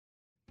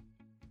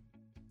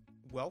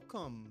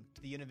Welcome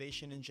to the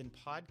Innovation Engine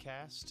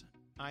podcast.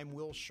 I'm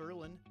Will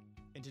Sherlin,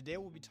 and today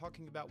we'll be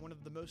talking about one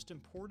of the most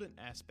important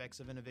aspects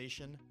of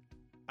innovation,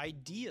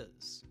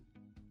 ideas.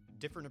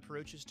 Different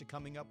approaches to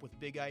coming up with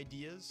big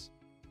ideas,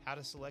 how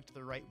to select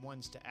the right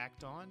ones to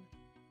act on,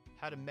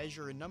 how to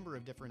measure a number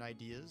of different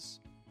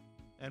ideas,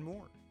 and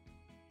more.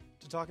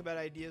 To talk about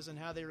ideas and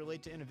how they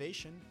relate to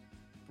innovation,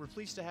 we're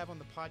pleased to have on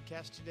the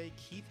podcast today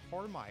Keith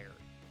Harmeyer,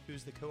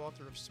 who's the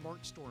co-author of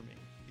Smart Storming,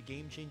 the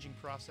game-changing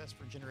process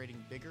for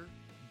generating bigger,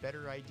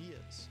 better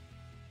ideas.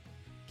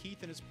 Keith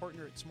and his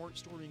partner at Smart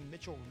Storming,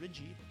 Mitchell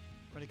Ridgey,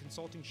 run a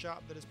consulting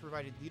shop that has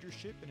provided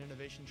leadership and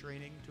innovation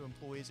training to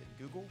employees at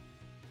Google,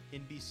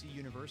 NBC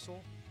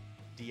Universal,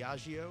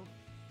 Diageo,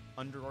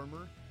 Under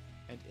Armour,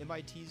 and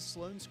MIT's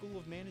Sloan School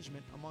of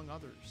Management, among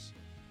others.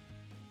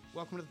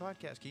 Welcome to the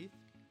podcast, Keith.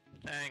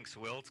 Thanks,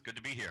 Will. It's good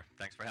to be here.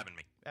 Thanks for having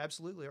me.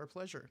 Absolutely, our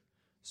pleasure.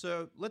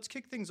 So let's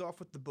kick things off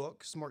with the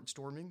book, Smart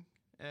Storming.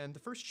 And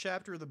the first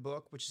chapter of the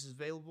book, which is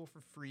available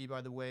for free,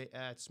 by the way,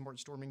 at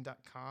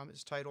smartstorming.com,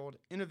 is titled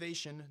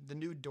Innovation, the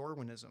New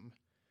Darwinism.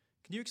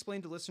 Can you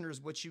explain to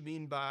listeners what you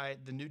mean by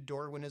the new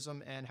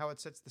Darwinism and how it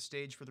sets the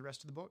stage for the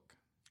rest of the book?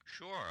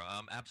 Sure,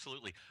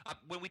 absolutely.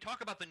 When we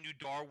talk about the new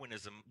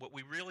Darwinism, what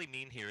we really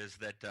mean here is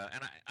that,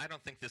 and I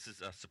don't think this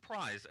is a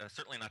surprise,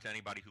 certainly not to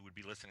anybody who would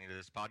be listening to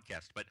this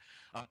podcast, but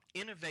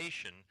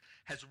innovation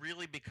has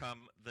really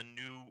become the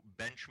new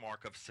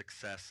benchmark of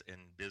success in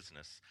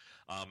business.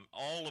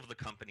 All of the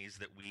companies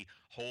that we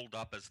hold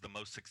up as the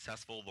most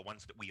successful, the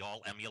ones that we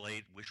all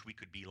emulate, wish we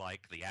could be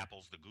like, the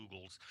Apples, the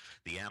Googles,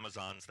 the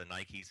Amazons, the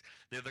Nikes,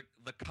 they're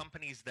the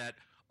companies that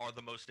are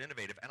the most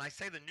innovative. And I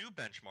say the new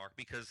benchmark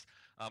because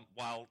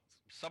while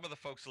some of the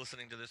folks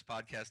listening to this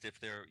podcast, if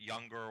they're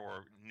younger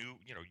or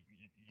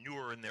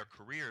newer in their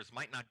careers,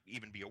 might not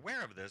even be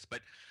aware of this,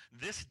 but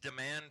this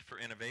demand for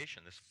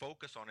innovation, this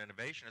focus on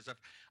innovation, is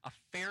a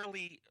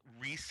fairly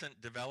recent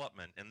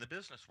development in the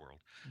business world.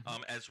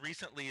 Mm-hmm. As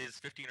recently as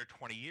 15 or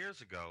 20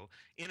 years ago,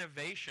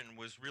 innovation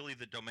was really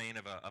the domain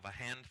of a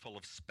handful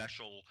of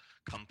special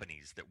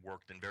companies that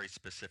worked in very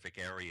specific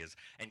areas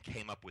and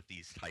came up with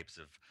these types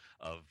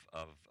of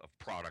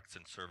products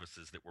and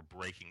services that were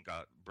breaking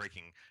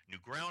new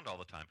ground all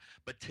the time.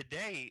 But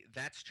today,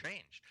 that's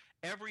changed.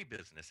 Every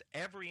business,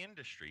 every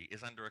industry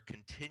is under a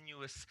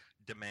continuous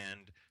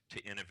demand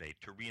to innovate,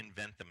 to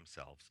reinvent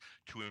themselves,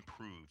 to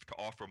improve, to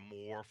offer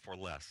more for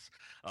less.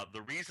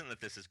 The reason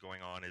that this is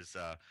going on is,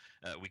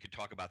 we could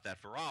talk about that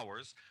for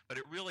hours, but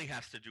it really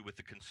has to do with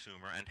the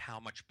consumer and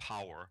how much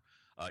power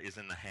is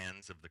in the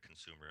hands of the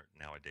consumer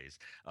nowadays.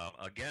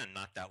 Again,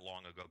 not that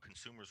long ago,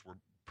 consumers were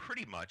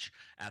pretty much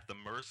at the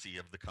mercy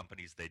of the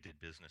companies they did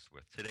business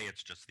with. Today,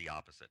 it's just the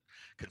opposite.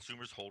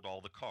 Consumers hold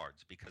all the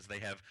cards because they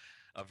have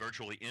a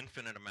virtually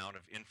infinite amount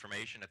of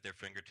information at their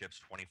fingertips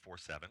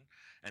 24/7,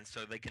 and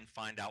so they can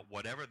find out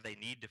whatever they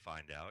need to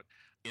find out,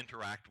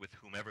 interact with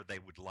whomever they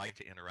would like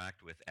to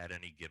interact with at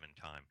any given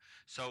time.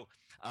 So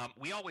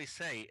we always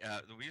say,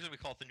 the reason we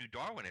call it the new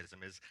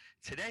Darwinism is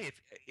today,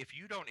 if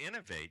you don't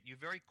innovate, you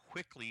very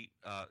quickly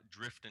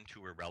drift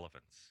into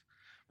irrelevance.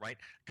 Right?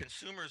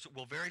 Consumers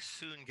will very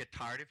soon get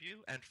tired of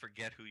you and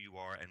forget who you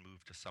are and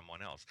move to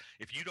someone else.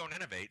 If you don't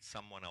innovate,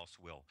 someone else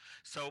will.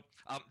 So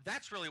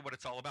that's really what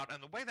it's all about.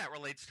 And the way that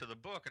relates to the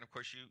book, and of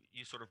course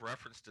you sort of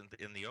referenced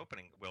in the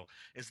opening, Will,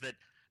 is that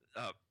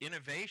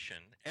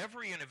innovation,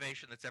 every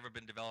innovation that's ever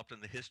been developed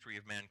in the history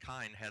of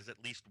mankind has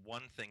at least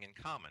one thing in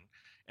common,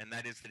 and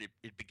that is that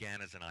it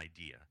began as an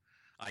idea.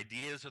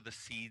 Ideas are the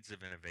seeds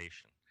of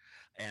innovation.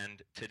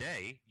 And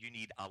today, you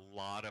need a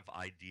lot of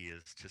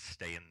ideas to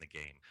stay in the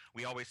game.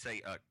 We always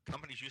say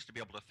companies used to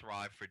be able to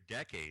thrive for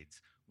decades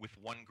with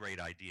one great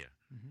idea.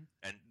 Mm-hmm.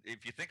 And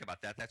if you think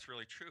about that, that's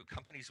really true.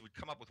 Companies would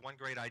come up with one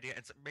great idea,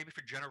 and maybe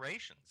for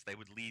generations, they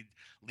would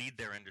lead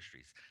their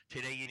industries.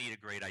 Today, you need a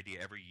great idea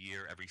every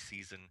year, every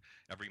season,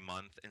 every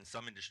month, in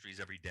some industries,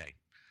 every day.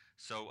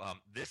 So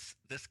this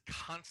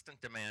constant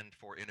demand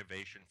for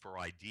innovation, for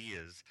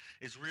ideas,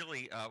 is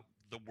really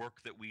the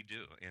work that we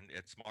do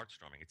at Smart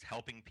Storming. It's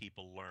helping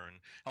people learn,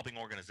 helping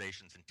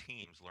organizations and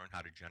teams learn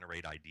how to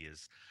generate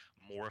ideas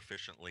more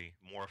efficiently,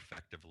 more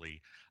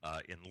effectively,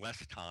 in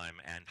less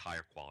time and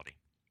higher quality.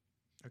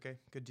 Okay,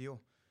 good deal.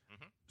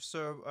 Mm-hmm.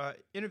 So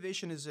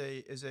innovation is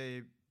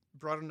a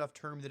broad enough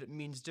term that it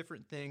means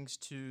different things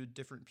to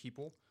different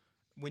people.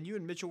 When you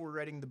and Mitchell were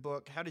writing the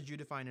book, how did you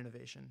define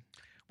innovation?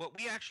 Well,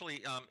 we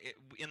actually,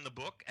 in the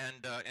book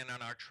and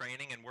on our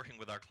training and working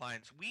with our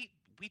clients, we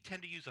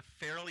tend to use a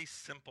fairly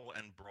simple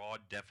and broad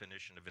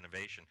definition of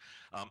innovation,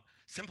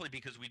 simply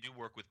because we do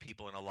work with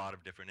people in a lot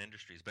of different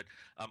industries. But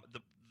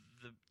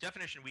the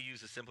definition we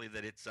use is simply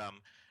that it's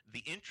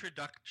the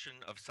introduction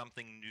of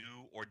something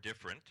new or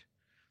different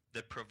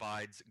that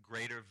provides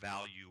greater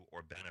value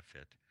or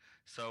benefit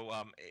So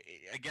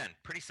again,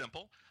 pretty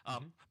simple,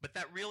 Hmm. but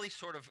that really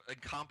sort of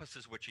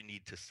encompasses what you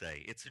need to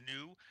say. It's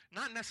new,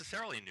 not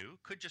necessarily new,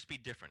 could just be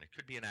different. It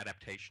could be an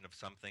adaptation of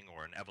something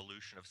or an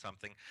evolution of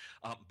something.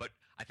 But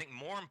I think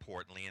more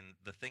importantly, and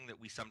the thing that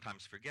we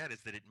sometimes forget,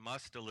 is that it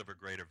must deliver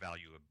greater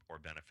value or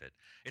benefit.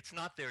 It's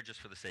not there just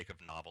for the sake of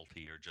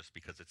novelty or just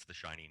because it's the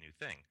shiny new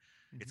thing.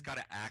 It's Hmm. got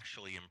to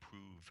actually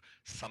improve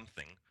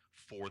something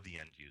for the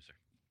end user.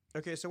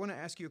 Okay, so I want to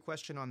ask you a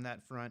question on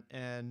that front.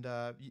 And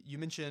you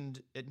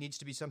mentioned it needs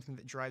to be something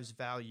that drives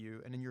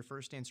value. And in your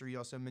first answer, you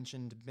also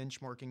mentioned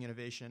benchmarking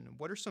innovation.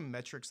 What are some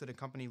metrics that a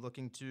company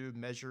looking to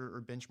measure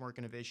or benchmark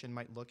innovation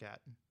might look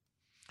at?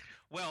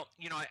 Well,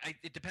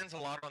 it depends a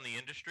lot on the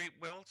industry,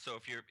 Will. So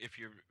if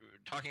you're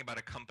talking about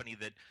a company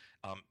that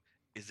um,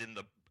 is in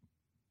the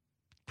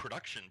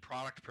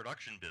product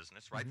production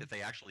business, right? Hmm. That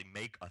they actually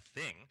make a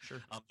thing.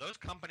 Sure. Those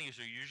companies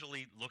are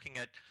usually looking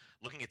at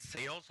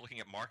sales, looking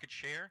at market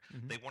share.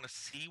 Hmm. They want to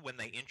see when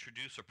they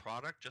introduce a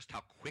product just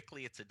how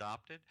quickly it's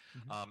adopted,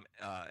 Hmm.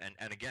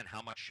 and again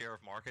how much share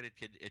of market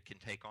it can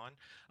take on.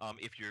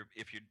 If you're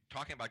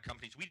talking about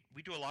companies,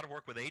 we do a lot of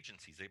work with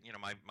agencies.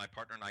 My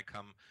partner and I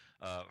come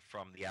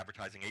from the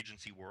advertising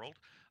agency world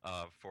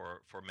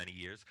for many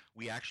years.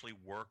 We actually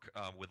work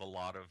with a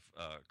lot of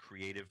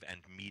creative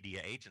and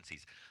media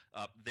agencies.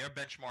 Their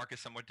benchmark is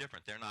somewhat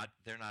different.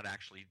 They're not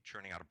actually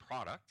churning out a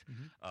product.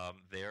 Hmm.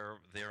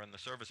 They're in the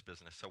service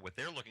business. So what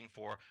they're looking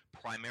for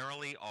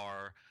primarily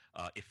are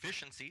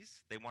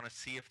efficiencies. They want to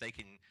see if they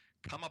can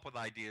come up with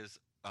ideas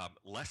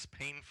less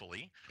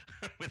painfully,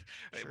 with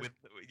Sure. with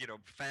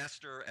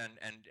faster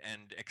and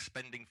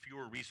expending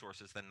fewer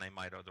resources than they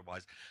might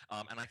otherwise.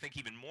 And I think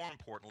even more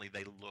importantly,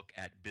 they look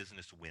at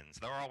business wins.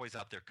 They're always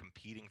out there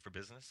competing for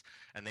business,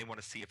 and they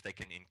want to see if they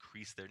can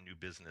increase their new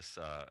business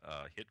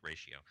hit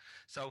ratio.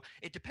 So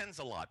it depends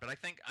a lot, but I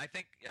think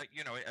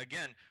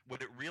again,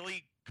 what it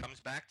really comes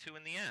back to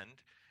in the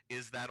end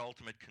is that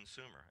ultimate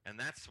consumer, and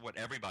that's what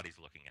everybody's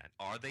looking at.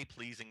 Are they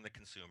pleasing the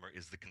consumer?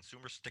 Is the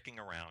consumer sticking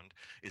around?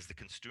 Is the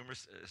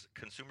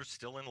consumer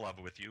still in love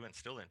with you and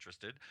still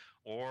interested,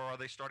 or are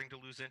they starting to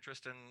lose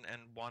interest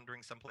and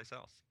wandering someplace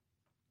else?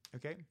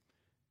 Okay.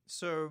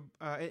 So,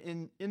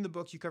 in the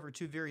book, you cover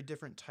two very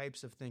different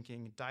types of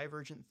thinking: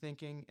 divergent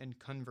thinking and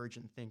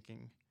convergent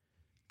thinking.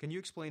 Can you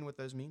explain what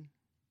those mean?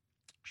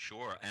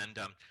 Sure, and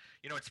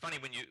it's funny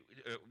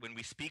when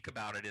we speak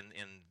about it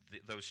in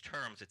those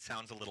terms, it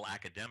sounds a little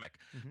academic.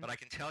 Hmm. But I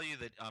can tell you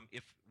that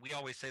if we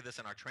always say this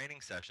in our training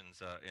sessions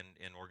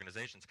in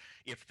organizations,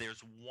 if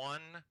there's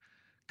one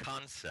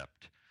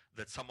concept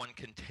that someone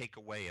can take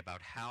away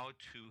about how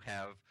to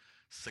have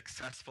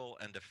successful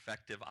and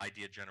effective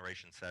idea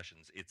generation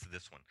sessions, it's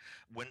this one.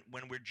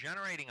 When we're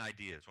generating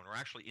ideas, when we're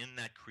actually in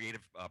that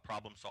creative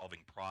problem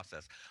solving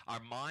process,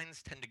 our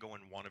minds tend to go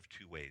in one of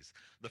two ways.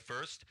 The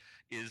first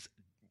is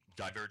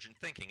divergent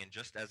thinking, and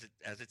just as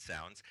it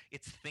sounds,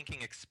 it's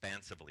thinking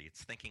expansively,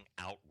 it's thinking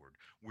outward.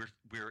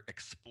 We're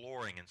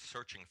exploring and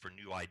searching for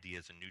new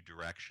ideas and new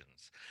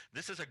directions.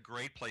 This is a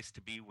great place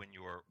to be when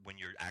you're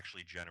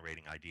actually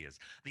generating ideas.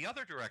 The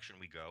other direction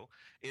we go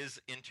is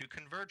into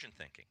convergent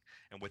thinking,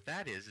 and what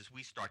that is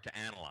we start to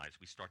analyze,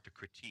 we start to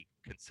critique,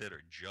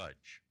 consider,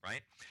 judge,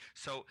 right?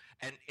 So,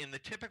 and in the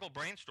typical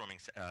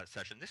brainstorming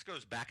session, this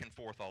goes back and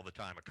forth all the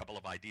time. A couple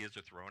of ideas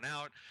are thrown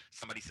out.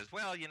 Somebody says,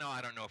 well,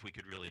 I don't know if we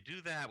could really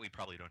do that. We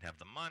probably don't have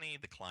the money.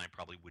 The client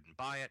probably wouldn't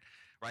buy it,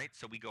 right?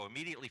 So we go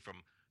immediately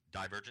from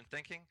divergent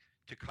thinking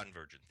to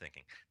convergent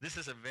thinking. This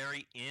is a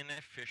very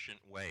inefficient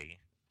way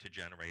to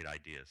generate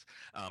ideas.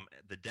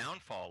 The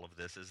downfall of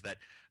this is that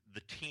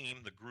the team,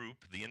 the group,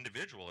 the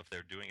individual, if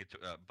they're doing it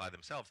by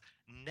themselves,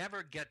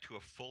 never get to a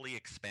fully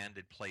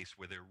expanded place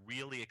where they're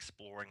really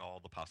exploring all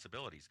the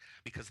possibilities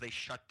because they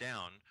shut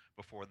down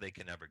before they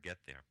can ever get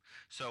there.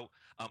 So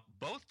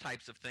both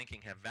types of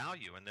thinking have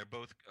value, and they're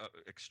both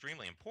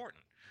extremely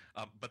important.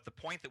 But the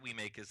point that we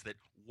make is that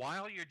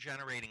while you're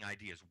generating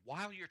ideas,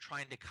 while you're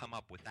trying to come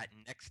up with that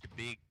next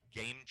big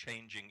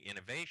game-changing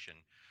innovation,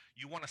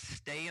 you want to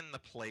stay in the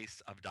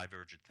place of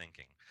divergent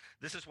thinking.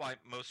 This is why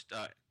most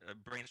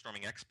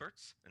brainstorming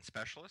experts and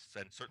specialists,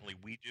 and certainly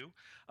we do,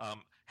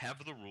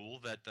 have the rule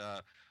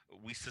that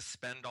we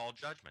suspend all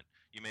judgment.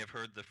 You may have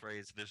heard the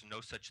phrase, there's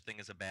no such thing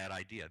as a bad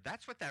idea.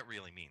 That's what that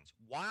really means.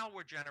 While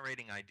we're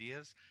generating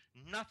ideas,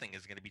 nothing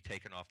is going to be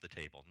taken off the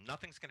table.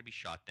 Nothing's going to be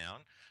shot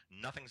down.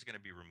 Nothing's going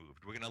to be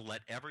removed. We're going to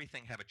let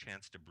everything have a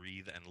chance to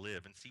breathe and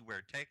live and see where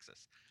it takes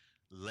us.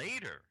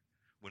 Later,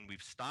 when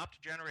we've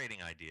stopped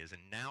generating ideas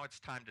and now it's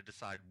time to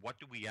decide what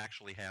do we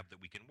actually have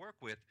that we can work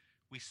with,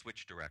 we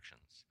switch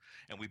directions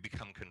and we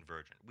become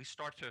convergent. We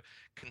start to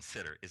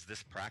consider, is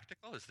this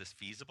practical? Is this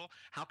feasible?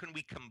 How can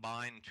we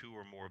combine two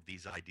or more of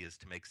these ideas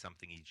to make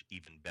something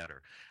even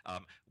better?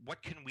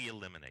 What can we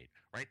eliminate,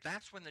 right?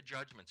 That's when the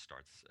judgment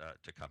starts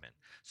to come in.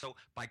 So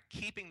by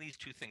keeping these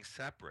two things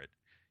separate,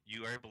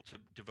 you are able to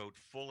devote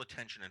full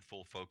attention and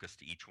full focus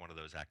to each one of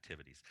those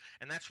activities.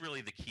 And that's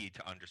really the key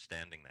to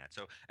understanding that.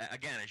 So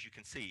again, as you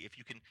can see,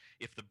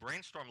 if the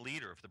brainstorm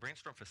leader, if the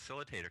brainstorm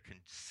facilitator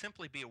can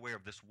simply be aware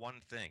of this one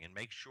thing and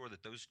make sure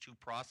that those two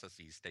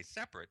processes stay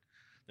separate,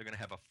 they're going to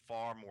have a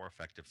far more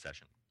effective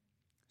session.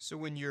 So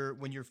when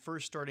you're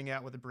first starting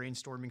out with a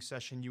brainstorming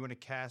session, you want to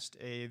cast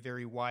a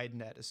very wide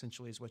net,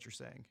 essentially, is what you're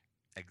saying.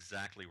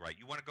 Exactly right.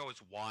 You want to go as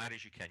wide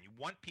as you can. You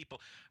want people.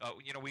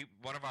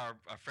 One of our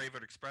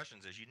favorite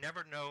expressions is you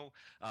never know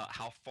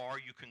how far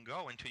you can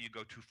go until you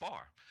go too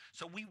far.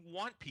 So we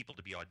want people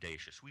to be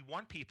audacious. We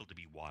want people to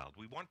be wild.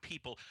 We want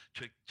people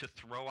to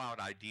throw out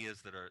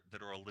ideas that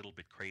are a little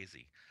bit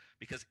crazy,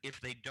 because if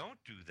they don't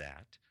do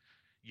that,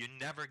 you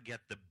never get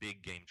the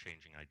big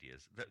game-changing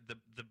ideas.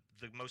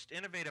 The most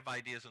innovative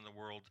ideas in the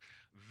world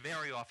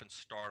very often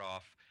start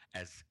off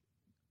as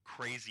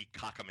crazy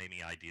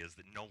cockamamie ideas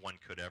that no one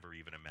could ever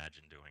even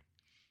imagine doing.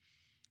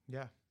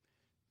 Yeah.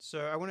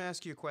 So I want to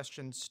ask you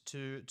questions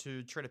to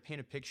try to paint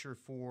a picture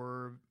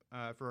for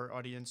our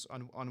audience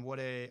on what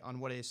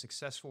a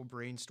successful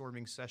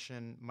brainstorming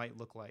session might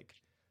look like.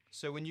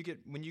 So when you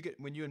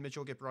and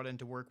Mitchell get brought in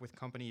to work with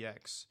Company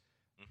X,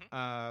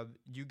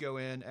 you go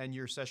in and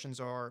your sessions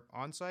are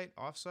on site,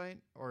 off site,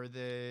 or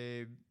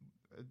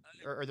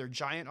are there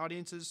giant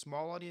audiences,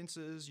 small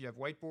audiences? You have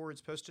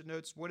whiteboards, post-it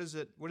notes. What does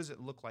it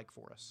look like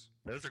for us?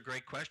 Those are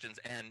great questions,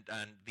 and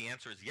the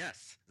answer is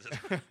yes. So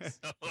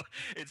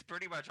it's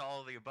pretty much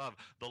all of the above.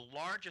 The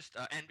largest,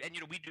 and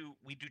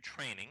we do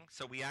training.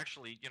 So we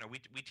actually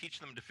we teach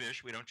them to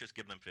fish. We don't just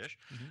give them fish.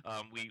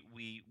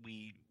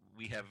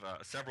 We have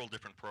several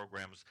different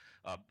programs.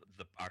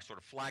 Our sort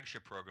of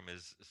flagship program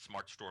is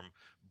Smart Storming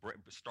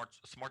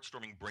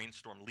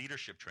Brainstorm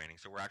Leadership Training.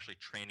 So we're actually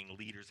training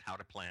leaders how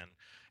to plan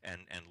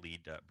and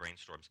lead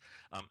brainstorms.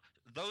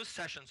 Those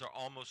sessions are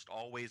almost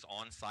always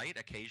on site.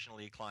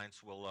 Occasionally,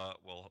 clients will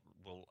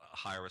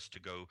hire us to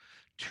go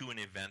to an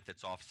event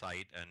that's off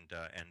site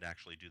and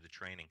actually do the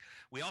training.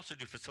 We also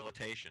do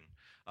facilitation,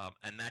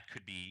 and that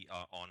could be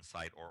on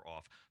site or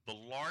off. The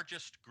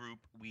largest group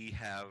we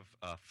have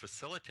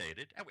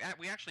facilitated, and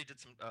we actually did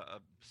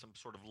some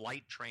sort of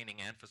light training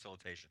and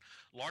facilitation.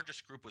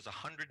 Largest group was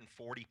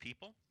 140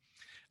 people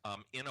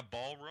in a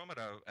ballroom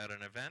at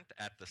an event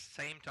at the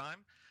same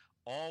time,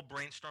 all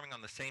brainstorming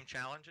on the same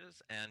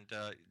challenges.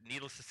 And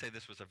needless to say,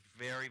 this was a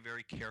very,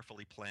 very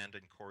carefully planned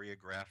and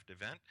choreographed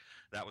event.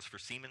 That was for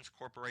Siemens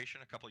Corporation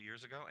a couple of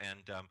years ago,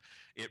 and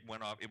it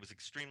went off. It was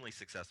extremely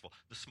successful.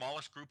 The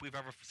smallest group we've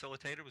ever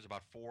facilitated was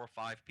about 4 or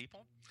 5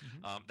 people.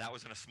 That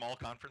was in a small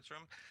conference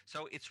room.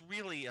 So it's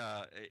really,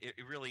 it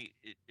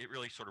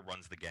really sort of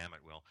runs the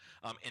gamut, Will.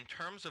 In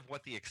terms of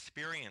what the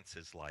experience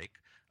is like,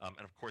 and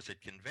of course it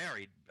can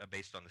vary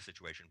based on the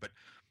situation, but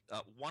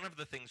one of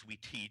the things we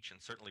teach,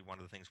 and certainly one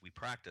of the things we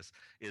practice,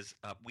 is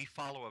we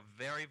follow a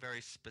very,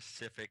 very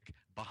specific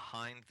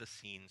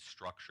behind-the-scenes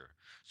structure.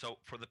 So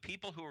for the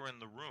people who are in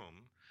the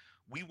room,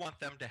 we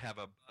want them to have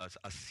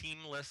a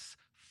seamless,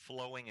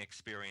 flowing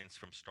experience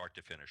from start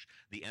to finish.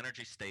 The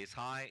energy stays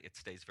high, it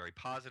stays very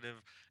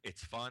positive,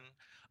 it's fun,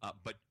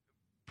 but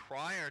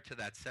prior to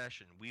that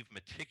session, we've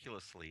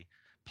meticulously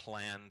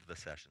planned the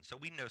session. So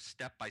we know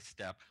step by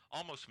step,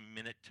 almost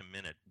minute to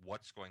minute,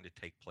 what's going to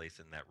take place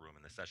in that room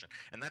in the session.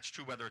 And that's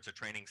true whether it's a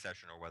training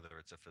session or whether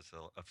it's a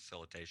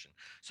facilitation.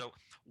 So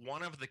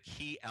one of the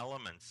key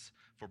elements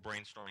for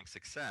brainstorming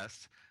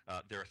success,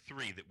 there are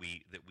 3 that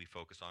we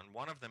focus on.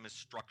 One of them is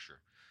structure.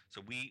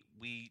 So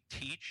we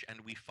teach and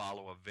we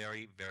follow a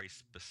very, very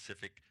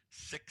specific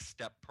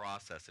 6-step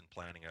process in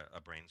planning a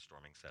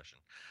brainstorming session.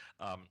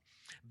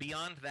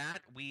 Beyond that,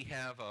 we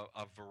have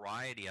a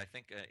variety. I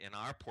think in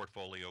our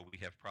portfolio we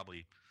have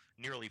probably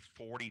nearly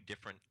 40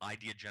 different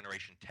idea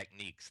generation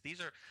techniques.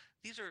 These are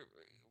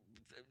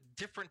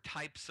different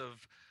types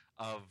of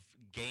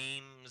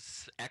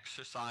games,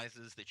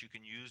 exercises that you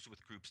can use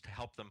with groups to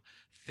help them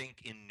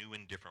think in new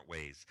and different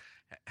ways,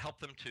 help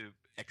them to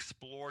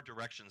explore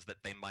directions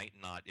that they might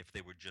not if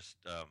they were just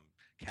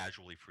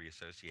casually free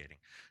associating.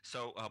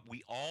 So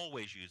we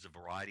always use a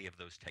variety of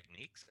those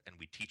techniques, and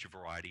we teach a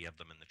variety of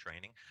them in the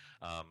training.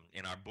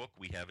 In our book,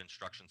 we have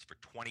instructions for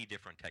 20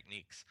 different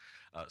techniques.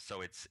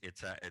 So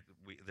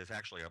there's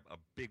actually a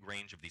big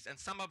range of these, and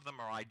some of them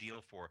are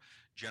ideal for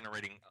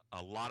generating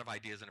a lot of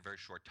ideas in a very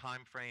short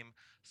time frame.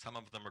 Some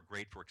of them are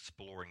great for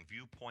exploring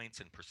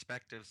viewpoints and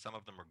perspectives. Some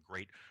of them are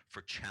great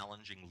for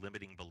challenging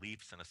limiting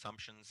beliefs and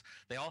assumptions.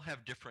 They all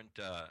have different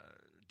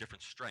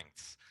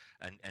strengths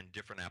and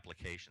different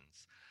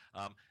applications.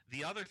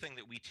 The other thing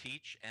that we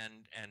teach,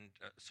 and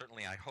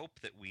certainly I hope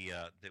that we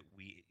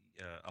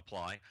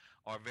apply,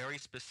 are very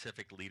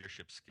specific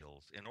leadership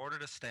skills. In order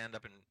to stand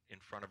up in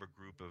front of a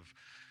group of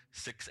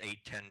 6,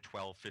 8, 10,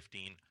 12,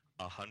 15,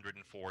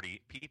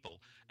 140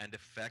 people and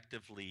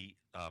effectively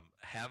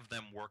have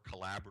them work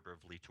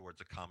collaboratively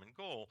towards a common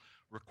goal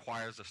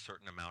requires a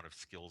certain amount of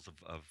skills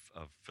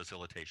of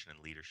facilitation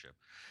and leadership.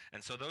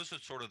 And so those are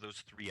sort of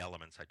those 3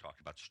 elements I talked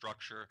about: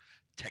 structure,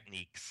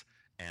 techniques,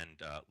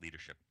 and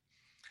leadership.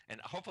 And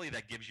hopefully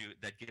that gives you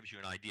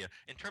an idea.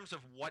 In terms of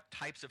what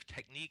types of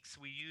techniques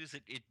we use,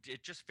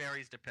 it just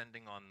varies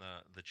depending on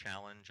the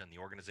challenge and the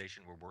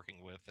organization we're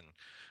working with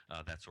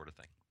and that sort of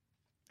thing.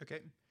 Okay.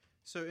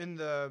 So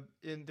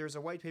there's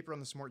a white paper on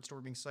the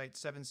SmartStorming site,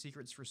 7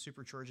 Secrets for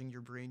Supercharging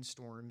Your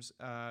Brainstorms,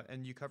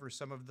 and you cover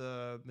some of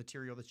the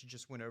material that you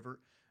just went over.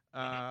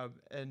 Hmm.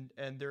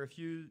 And there are a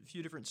few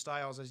different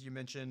styles, as you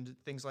mentioned,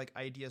 things like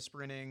idea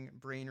sprinting,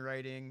 brain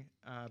writing,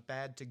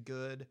 bad to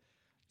good.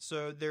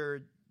 So there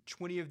are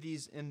 20 of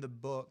these in the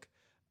book.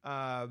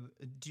 Uh,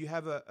 do you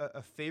have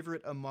a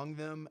favorite among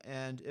them?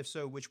 And if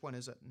so, which one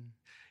is it?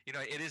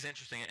 It is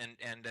interesting,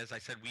 and as I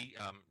said,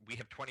 we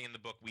have 20 in the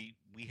book. We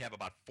have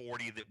about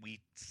 40 that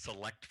we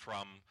select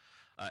from.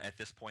 At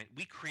this point,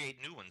 we create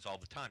new ones all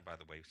the time. By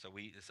the way, so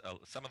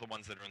some of the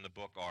ones that are in the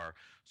book are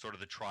sort of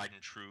the tried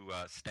and true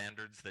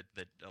standards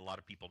that a lot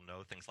of people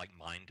know. Things like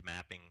mind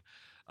mapping.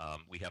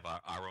 We have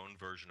our own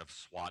version of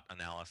SWOT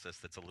analysis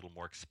that's a little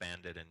more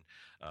expanded, and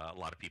a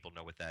lot of people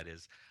know what that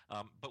is.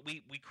 But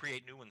we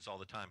create new ones all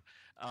the time.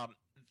 Um,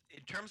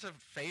 in terms of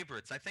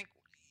favorites, I think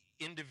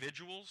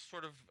individuals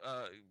sort of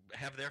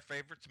have their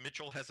favorites.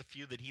 Mitchell has a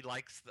few that he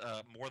likes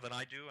more than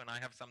I do, and I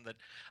have some that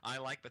I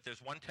like. But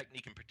there's one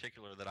technique in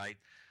particular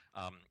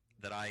um,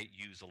 that I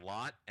use a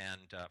lot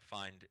and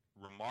find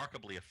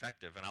remarkably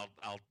effective, and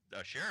I'll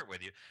share it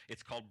with you.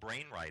 It's called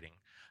brain writing.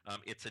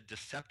 It's a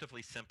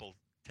deceptively simple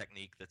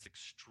technique that's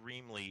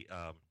extremely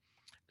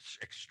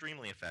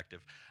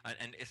effective,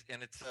 and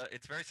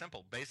it's very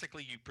simple.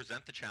 Basically, you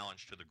present the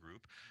challenge to the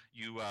group.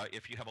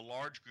 If you have a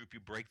large group, you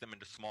break them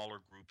into smaller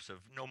groups of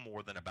no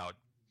more than about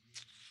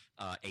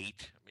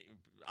 8.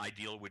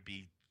 Ideal would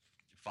be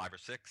 5 or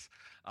 6,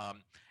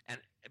 um, and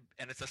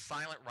and it's a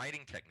silent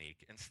writing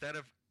technique. Instead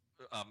of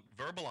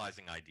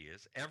verbalizing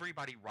ideas,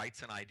 everybody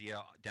writes an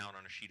idea down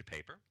on a sheet of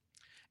paper,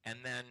 and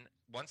then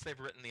once they've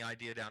written the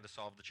idea down to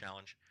solve the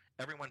challenge,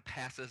 everyone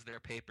passes their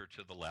paper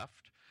to the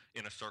left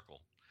in a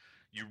circle.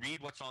 You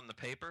read what's on the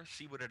paper,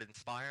 see what it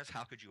inspires.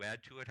 How could you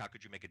add to it? How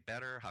could you make it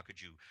better? How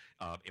could you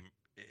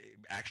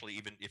actually,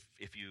 even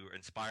if you're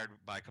inspired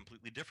by a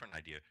completely different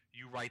idea,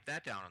 you write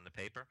that down on the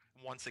paper,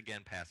 once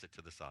again pass it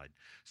to the side.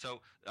 So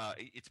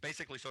it's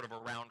basically sort of a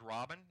round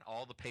robin.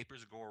 All the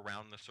papers go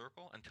around the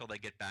circle until they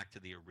get back to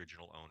the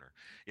original owner.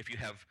 If you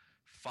have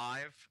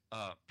 5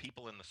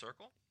 people in the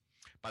circle,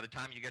 by the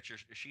time you get your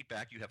sheet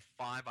back, you have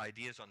 5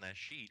 ideas on that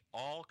sheet,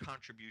 all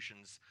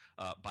contributions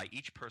by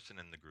each person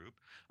in the group.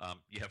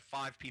 You have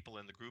 5 people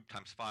in the group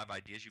times 5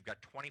 ideas. You've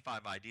got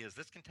 25 ideas.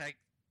 This can take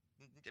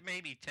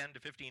maybe 10 to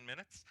 15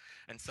 minutes,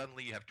 and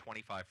suddenly you have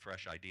 25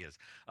 fresh ideas.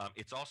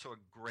 It's also a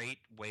great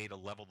way to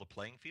level the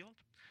playing field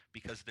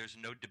because there's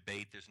no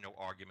debate, there's no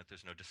argument,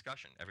 there's no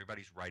discussion.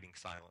 Everybody's writing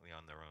silently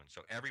on their own.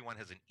 So everyone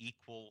has an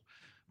equal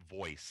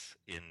voice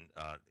in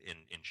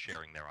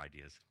sharing their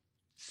ideas.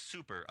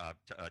 Super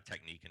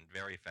technique and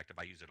very effective.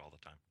 I use it all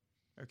the time.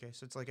 Okay,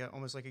 so it's like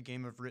almost like a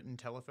game of written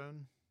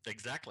telephone.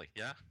 Exactly.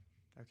 Yeah.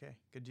 Okay,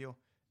 good deal.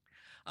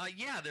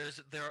 Yeah,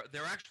 there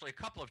are actually a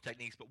couple of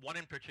techniques, but one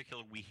in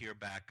particular we hear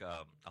back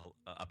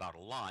about a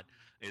lot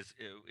is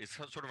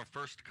sort of a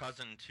first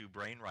cousin to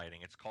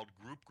brainwriting. It's called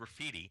group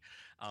graffiti,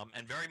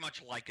 and very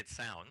much like it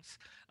sounds,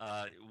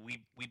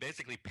 we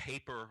basically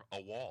paper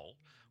a wall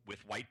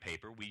with white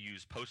paper. We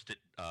use post-it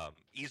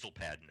easel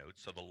pad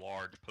notes, so the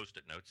large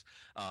post-it notes,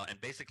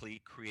 and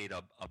basically create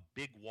a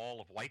big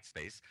wall of white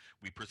space.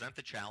 We present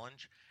the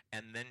challenge,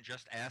 and then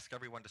just ask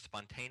everyone to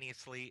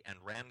spontaneously and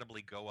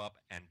randomly go up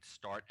and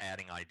start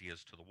adding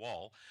ideas to the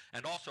wall.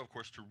 And also, of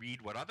course, to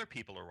read what other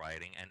people are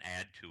writing and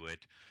add to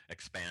it,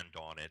 expand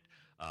on it,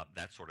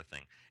 that sort of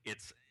thing.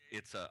 It's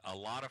a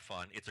lot of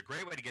fun. It's a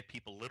great way to get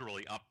people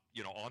literally up,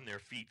 on their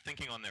feet,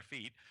 thinking on their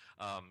feet.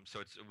 So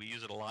we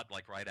use it a lot,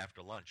 like right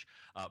after lunch.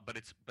 But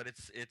it's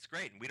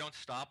great. And we don't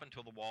stop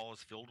until the wall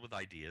is filled with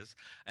ideas.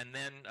 And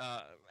then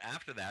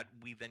after that,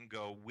 we then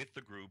go with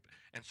the group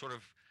and sort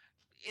of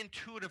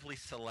intuitively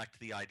select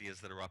the ideas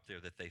that are up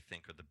there that they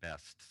think are the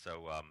best.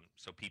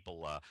 So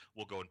people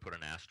will go and put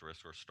an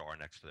asterisk or a star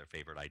next to their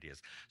favorite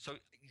ideas. So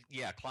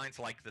yeah, clients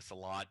like this a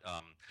lot.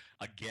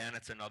 Again,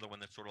 it's another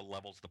one that sort of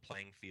levels the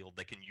playing field.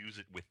 They can use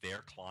it with their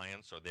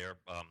clients or their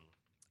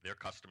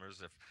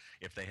customers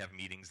if they have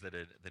meetings that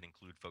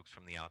include folks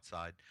from the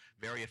outside.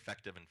 Very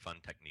effective and fun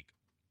technique.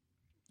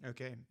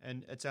 Okay,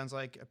 and it sounds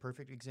like a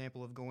perfect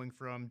example of going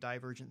from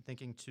divergent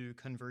thinking to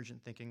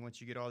convergent thinking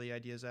once you get all the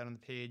ideas out on the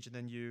page and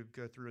then you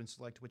go through and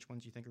select which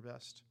ones you think are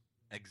best.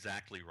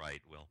 Exactly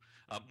right, Will.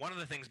 One of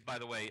the things, by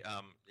the way,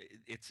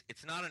 it's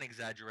not an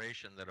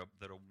exaggeration that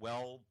a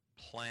well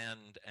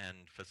planned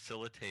and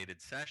facilitated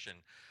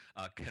session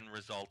can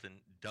result in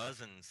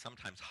dozens,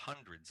 sometimes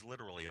hundreds,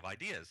 literally, of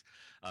ideas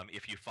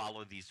if you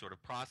follow these sort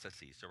of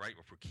processes. So, right,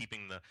 if we're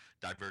keeping the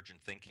divergent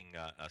thinking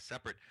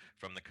separate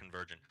from the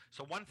convergent.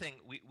 So, one thing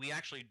we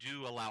actually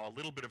do allow a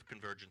little bit of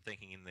convergent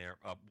thinking in there.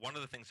 One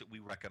of the things that we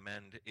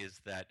recommend is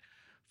that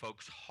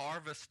folks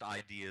harvest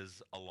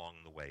ideas along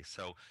the way.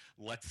 So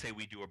let's say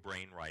we do a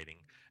brain writing.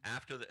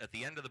 At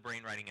the end of the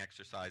brain writing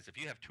exercise,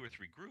 if you have 2 or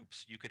 3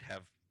 groups, you could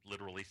have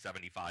literally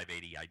 75,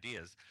 80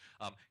 ideas.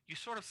 You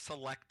sort of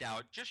select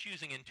out, just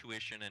using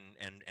intuition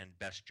and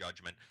best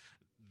judgment,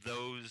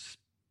 those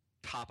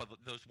top of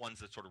those ones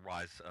that sort of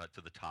rise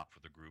to the top for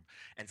the group,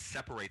 and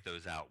separate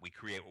those out. We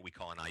create what we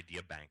call an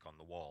idea bank on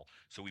the wall.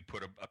 So we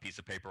put a piece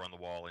of paper on the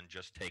wall and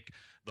just take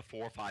the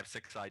 4, 5,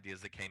 6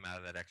 ideas that came out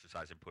of that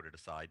exercise and put it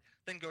aside.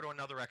 Then go to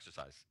another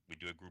exercise. We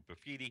do a group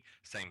graffiti,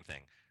 same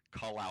thing.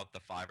 Cull out the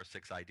 5 or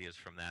 6 ideas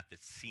from that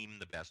seem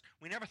the best.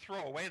 We never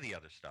throw away the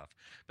other stuff,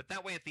 but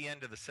that way at the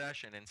end of the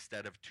session,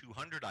 instead of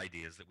 200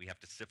 ideas that we have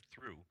to sift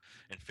through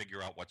and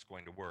figure out what's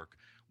going to work,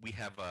 we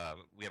have a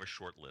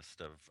short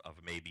list of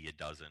maybe a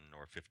dozen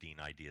or 15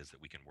 ideas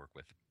that we can work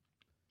with.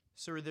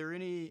 So are there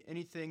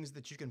any things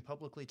that you can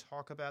publicly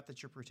talk about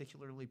that you're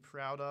particularly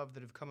proud of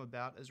that have come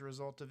about as a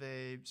result of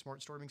a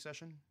smart storming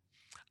session?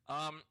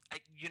 I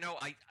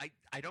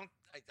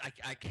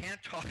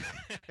can't talk.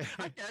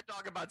 I can't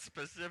talk about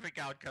specific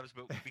outcomes,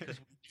 but because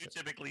we do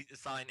typically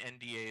sign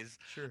NDAs,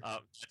 Sure.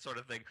 that sort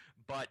of thing.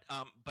 But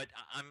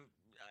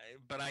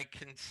I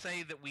can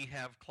say that we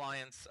have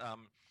clients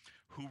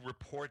who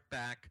report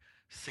back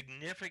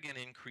significant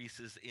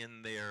increases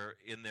in their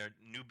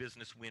new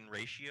business win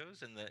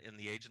ratios in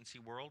the agency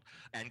world,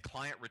 and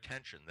client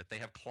retention, that they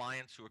have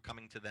clients who are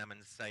coming to them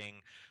and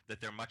saying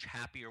that they're much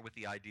happier with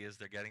the ideas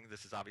they're getting.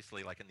 This is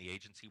obviously like in the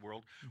agency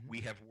world. Mm-hmm.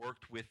 We have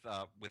worked with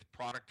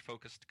product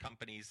focused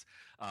companies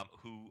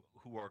who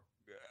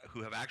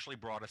have actually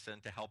brought us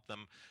in to help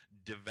them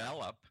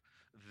develop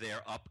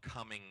their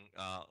upcoming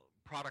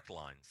product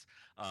lines,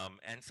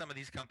 and some of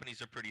these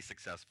companies are pretty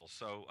successful.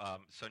 So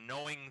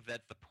knowing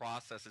that the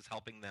process is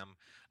helping them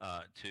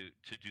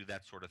to do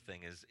that sort of thing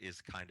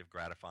is kind of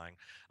gratifying.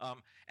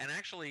 And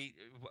actually,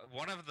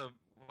 one of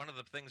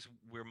the things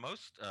we're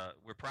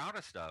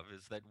proudest of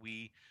is that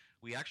we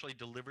actually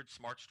delivered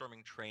smart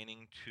storming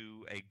training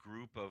to a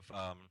group of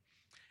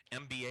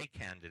MBA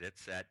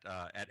candidates at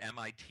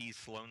MIT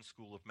Sloan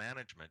School of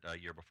Management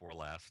year before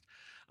last.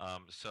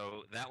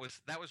 So that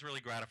was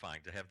really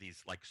gratifying to have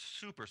these like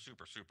super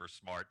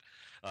smart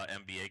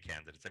MBA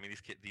candidates. I mean,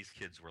 these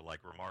kids were like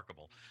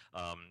remarkable,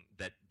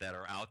 that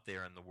are out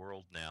there in the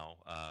world now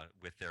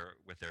with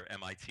their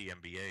MIT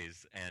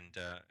MBAs, and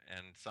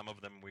some of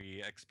them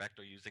we expect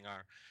are using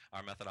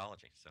our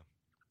methodology. So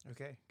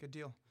Okay, good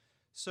deal.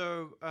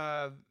 So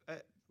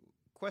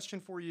question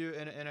for you,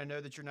 and I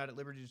know that you're not at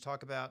liberty to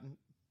talk about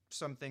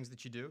some things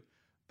that you do,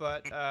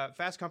 but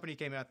Fast Company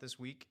came out this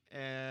week,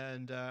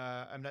 and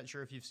I'm not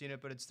sure if you've seen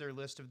it, but it's their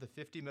list of the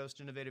 50 most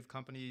innovative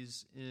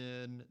companies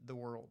in the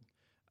world.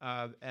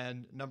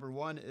 And number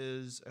one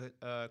is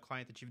a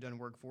client that you've done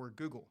work for,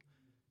 Google.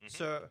 Mm-hmm.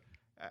 So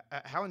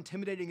how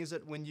intimidating is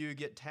it when you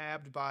get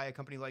tabbed by a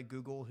company like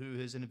Google, who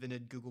has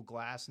invented Google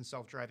Glass and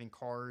self-driving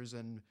cars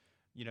and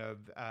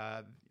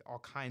all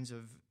kinds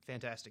of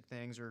fantastic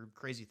things or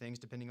crazy things,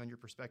 depending on your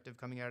perspective,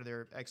 coming out of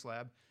their X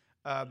Lab?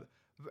 At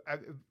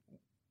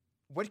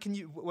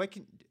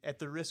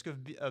the risk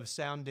of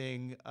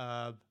sounding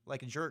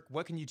like a jerk,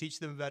 what can you teach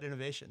them about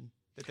innovation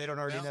that they don't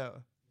already know?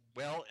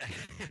 Well,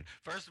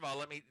 first of all,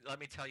 let me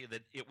tell you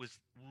that it was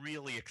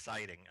really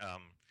exciting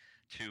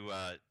to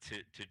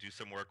do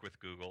some work with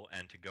Google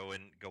and to go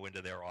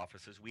into their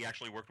offices. We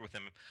actually worked with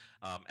them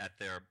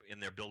in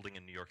their building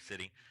in New York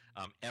City.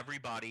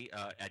 Everybody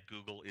at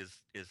Google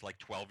is like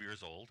 12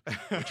 years old,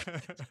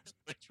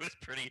 which was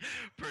pretty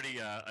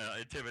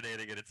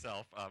intimidating in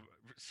itself.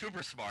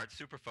 Super smart,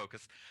 super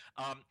focused.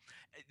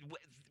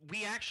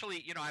 We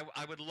actually,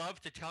 I would love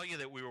to tell you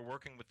that we were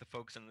working with the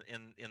folks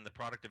in the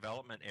product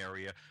development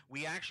area.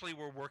 We actually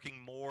were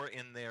working more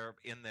in their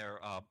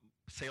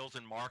sales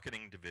and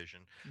marketing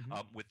division, mm-hmm.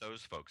 With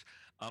those folks.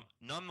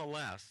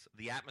 Nonetheless,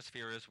 the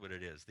atmosphere is what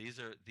it is. These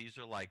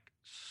are like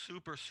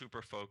super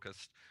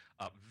focused,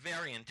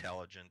 very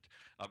intelligent,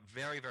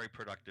 very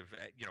productive.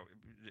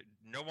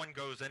 No one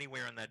goes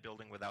anywhere in that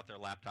building without their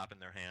laptop in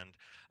their hand,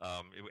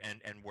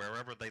 and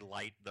wherever they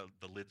light,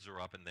 the lids are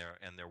up and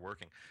they're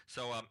working.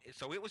 So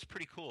it was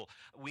pretty cool.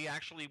 We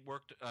actually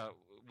worked.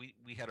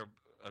 We had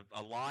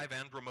a live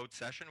and remote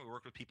session. We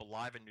worked with people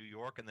live in New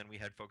York, and then we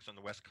had folks on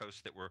the West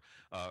Coast that were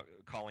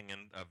calling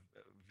in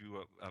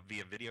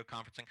via video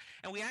conferencing.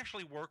 And we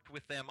actually worked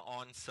with them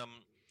on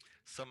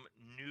some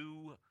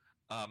new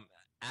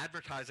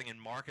advertising and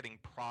marketing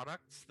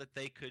products that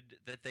they could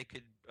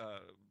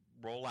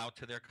roll out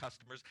to their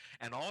customers.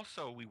 And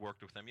also we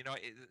worked with them.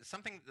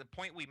 The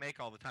point we make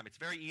all the time, it's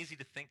very easy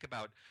to think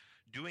about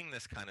doing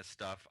this kind of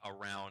stuff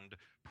around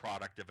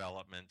product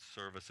development,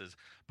 services,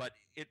 but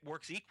it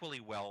works equally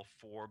well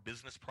for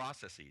business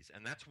processes.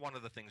 And that's one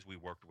of the things we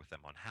worked with them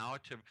on, how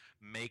to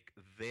make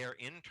their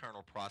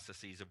internal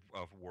processes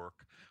of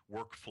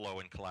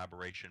workflow and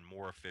collaboration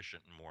more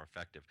efficient and more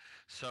effective.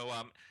 So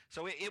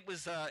it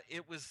was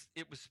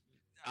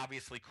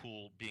obviously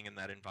cool being in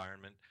that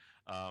environment.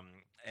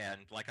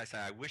 And like I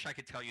said, I wish I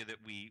could tell you that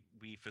we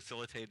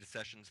facilitated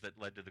sessions that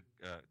led to to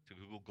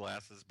Google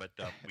Glasses, but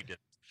we didn't.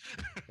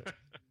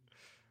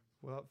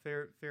 Well,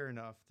 fair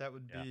enough. That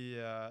would be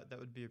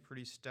a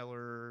pretty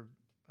stellar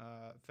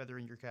feather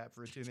in your cap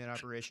for a 2-man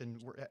operation,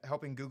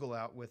 helping Google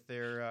out with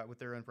their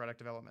own product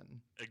development.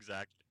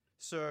 Exactly.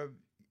 So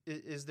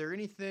Is there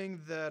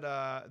anything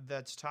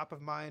that's top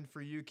of mind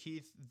for you,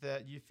 Keith,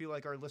 that you feel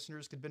like our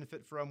listeners could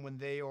benefit from when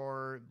they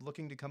are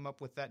looking to come up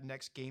with that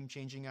next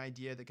game-changing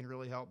idea that can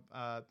really help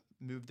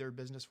move their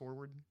business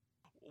forward?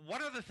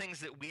 One of the things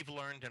that we've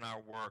learned in our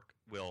work,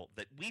 Will,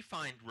 that we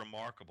find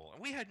remarkable,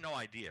 and we had no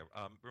idea.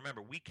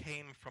 Remember, we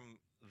came from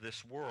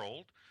this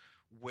world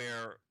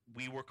where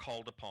we were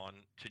called upon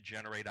to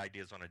generate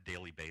ideas on a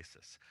daily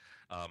basis.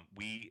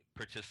 We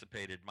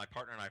participated, my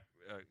partner and I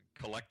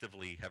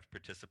collectively have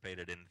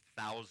participated in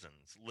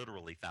thousands,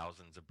 literally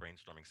thousands of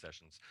brainstorming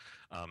sessions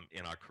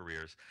in our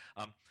careers.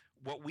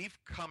 What we've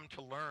come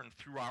to learn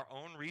through our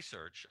own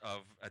research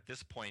of, at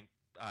this point,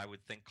 I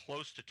would think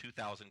close to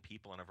 2,000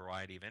 people in a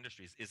variety of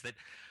industries, is that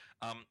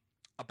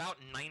about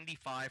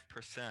 95%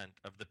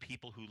 of the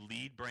people who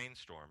lead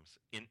brainstorms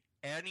in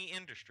any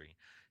industry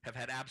have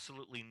had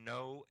absolutely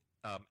no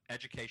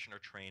education or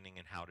training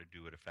in how to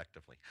do it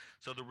effectively.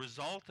 So the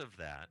result of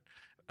that,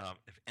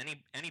 if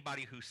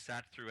anybody who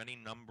sat through any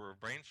number of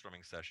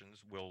brainstorming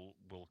sessions will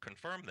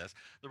confirm this,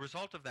 the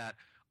result of that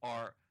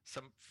are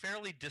some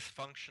fairly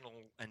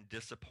dysfunctional and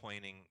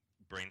disappointing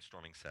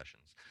brainstorming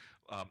sessions.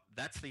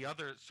 That's the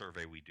other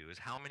survey we do, is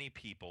how many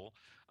people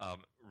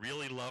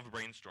really love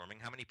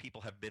brainstorming, how many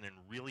people have been in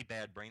really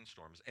bad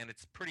brainstorms, and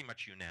it's pretty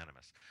much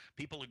unanimous.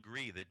 People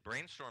agree that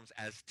brainstorms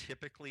as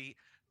typically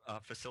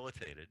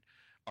facilitated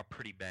are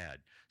pretty bad.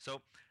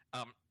 So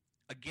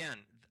again,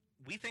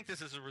 we think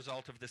this is a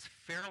result of this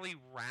fairly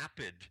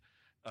rapid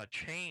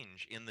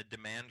change in the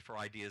demand for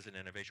ideas and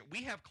innovation.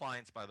 We have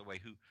clients, by the way,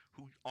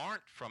 who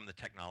aren't from the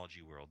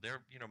technology world.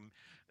 They're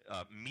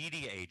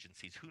media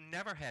agencies who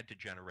never had to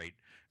generate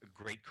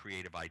great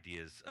creative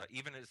ideas,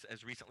 even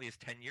as recently as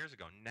 10 years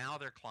ago. Now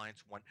their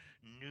clients want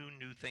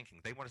new thinking.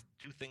 They want to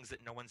do things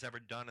that no one's ever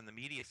done in the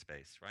media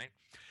space, right?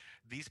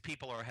 These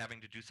people are having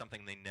to do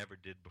something they never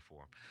did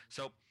before.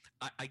 So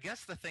I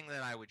guess the thing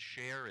that I would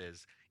share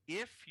is,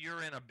 if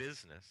you're in a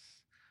business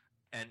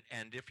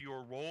and if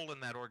your role in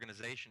that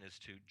organization is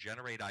to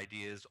generate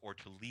ideas or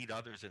to lead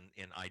others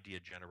in idea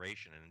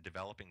generation and in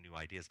developing new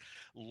ideas,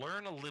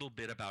 learn a little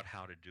bit about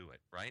how to do it,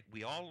 right?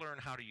 We all learn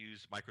how to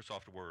use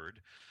Microsoft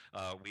Word.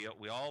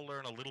 We all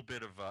learn a little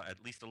bit of, at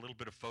least a little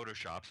bit of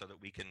Photoshop, so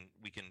that we can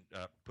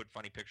put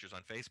funny pictures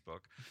on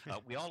Facebook.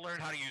 We all learn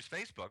how to use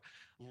Facebook.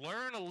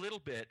 Learn a little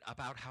bit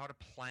about how to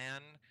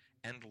plan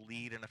and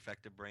lead an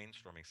effective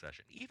brainstorming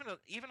session.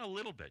 Even a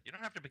little bit. You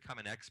don't have to become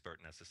an expert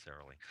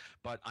necessarily,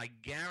 but I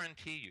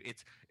guarantee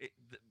you,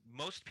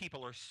 most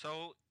people are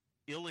so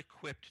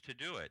ill-equipped to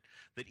do it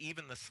that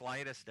even the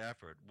slightest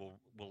effort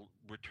will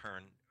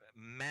return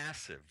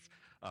massive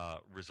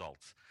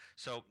results.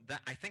 So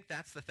I think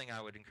that's the thing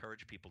I would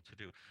encourage people to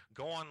do.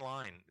 Go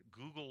online,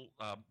 Google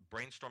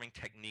brainstorming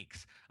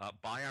techniques,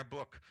 buy our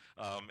book,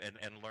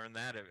 and learn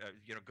that.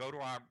 Go to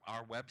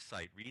our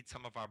website, read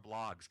some of our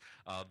blogs.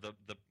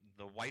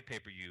 The white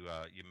paper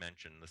you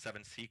mentioned, the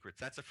 7 Secrets,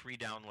 that's a free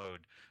download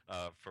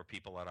for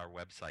people at our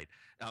website.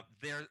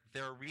 There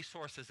are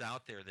resources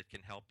out there that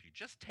can help you.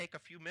 Just take a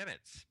few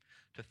minutes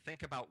to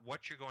think about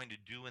what you're going to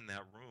do in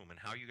that room and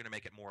how you're going to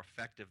make it more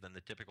effective than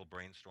the typical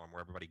brainstorm where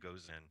everybody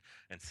goes in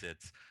and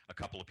sits, a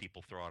couple of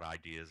people throw out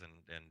ideas,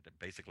 and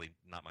basically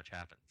not much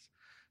happens.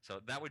 So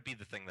that would be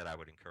the thing that I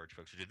would encourage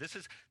folks to do.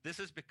 This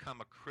has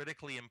become a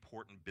critically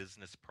important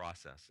business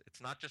process.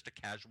 It's not just a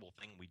casual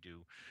thing we do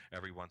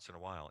every once in a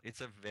while.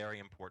 It's a very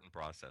important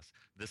process.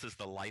 This is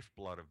the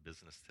lifeblood of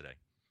business today.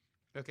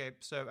 Okay,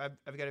 so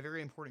I've got a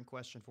very important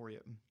question for you.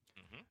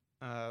 Mm-hmm.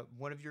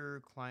 One of your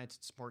clients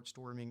at Smart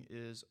Storming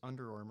is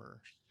Under Armour.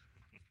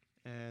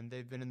 And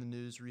they've been in the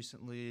news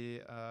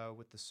recently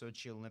with the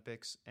Sochi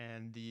Olympics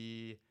and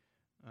the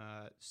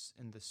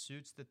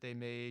suits that they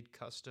made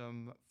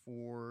custom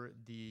for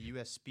the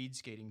U.S. speed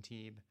skating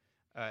team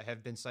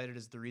have been cited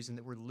as the reason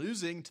that we're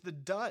losing to the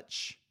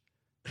Dutch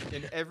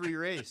in every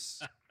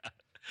race.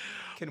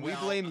 Can we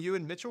blame you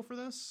and Mitchell for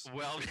this?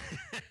 Well,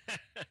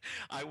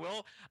 I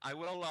will.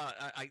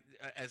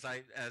 As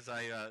I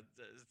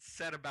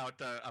said about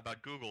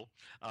Google.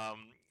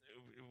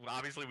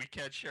 Obviously, we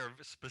can't share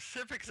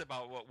specifics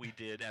about what we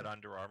did at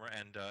Under Armour,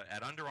 and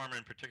at Under Armour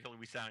in particular,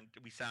 we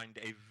signed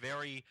a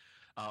very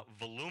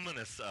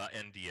voluminous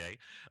NDA.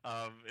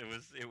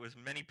 It was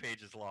many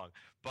pages long.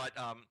 But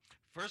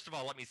first of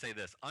all, let me say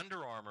this: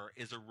 Under Armour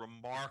is a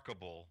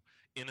remarkable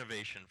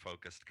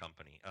innovation-focused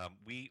company.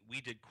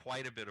 We did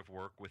quite a bit of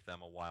work with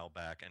them a while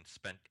back and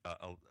spent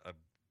a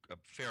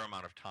fair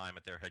amount of time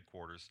at their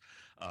headquarters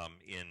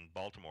in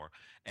Baltimore,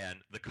 and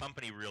the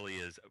company really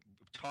is.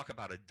 Talk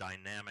about a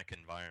dynamic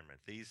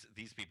environment. These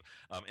people.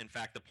 In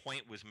fact, the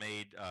point was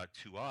made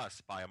to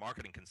us by a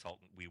marketing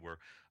consultant we were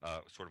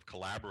sort of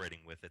collaborating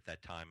with at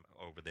that time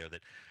over there,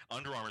 that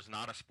Under Armour is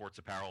not a sports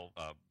apparel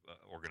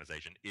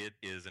organization. It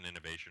is an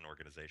innovation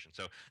organization.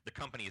 So the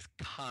company is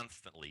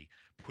constantly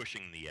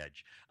pushing the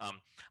edge.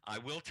 I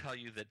will tell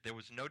you that there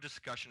was no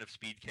discussion of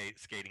speed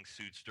skating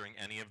suits during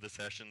any of the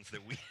sessions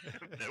that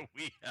that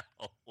we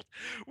held.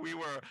 We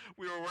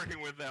were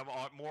working with them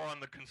more on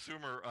the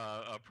consumer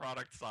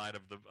product side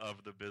of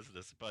the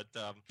business, but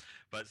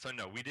so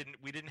no, we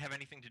didn't have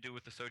anything to do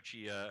with the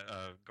Sochi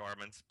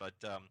garments. But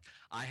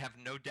I have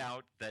no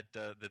doubt that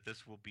that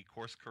this will be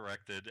course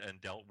corrected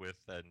and dealt with,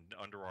 and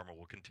Under Armour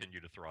will continue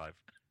to thrive.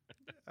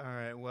 All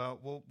right. Well,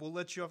 we'll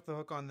let you off the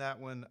hook on that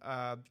one.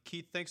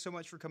 Keith, thanks so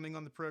much for coming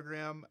on the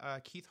program.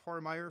 Keith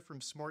Harmeyer from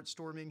Smart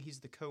Storming. He's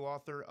the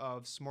co-author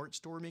of Smart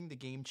Storming, the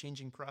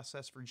game-changing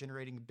process for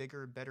generating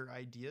bigger, better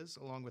ideas,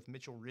 along with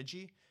Mitchell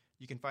Ridgey.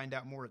 You can find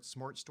out more at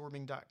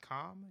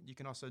smartstorming.com. You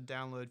can also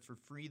download for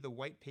free the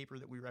white paper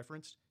that we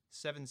referenced,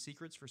 7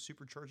 Secrets for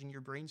Supercharging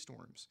Your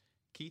Brainstorms.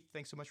 Keith,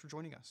 thanks so much for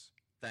joining us.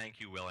 Thank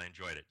you, Will. I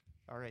enjoyed it.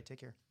 All right. Take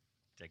care.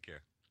 Take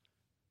care.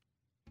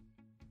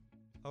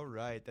 All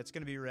right, that's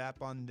going to be a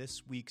wrap on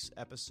this week's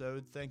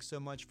episode. Thanks so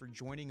much for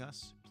joining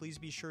us. Please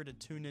be sure to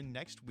tune in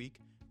next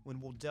week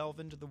when we'll delve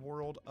into the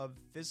world of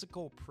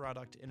physical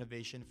product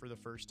innovation for the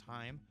first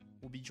time.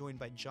 We'll be joined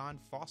by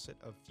John Fawcett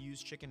of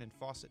Fuse Chicken and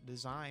Fawcett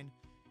Design,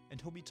 and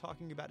he'll be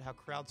talking about how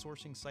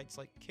crowdsourcing sites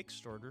like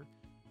Kickstarter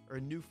are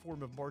a new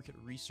form of market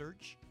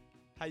research,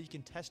 how you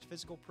can test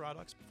physical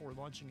products before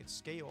launching at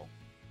scale,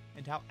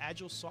 and how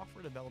agile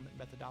software development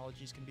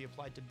methodologies can be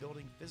applied to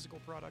building physical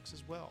products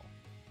as well.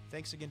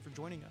 Thanks again for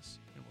joining us,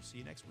 and we'll see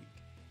you next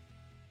week.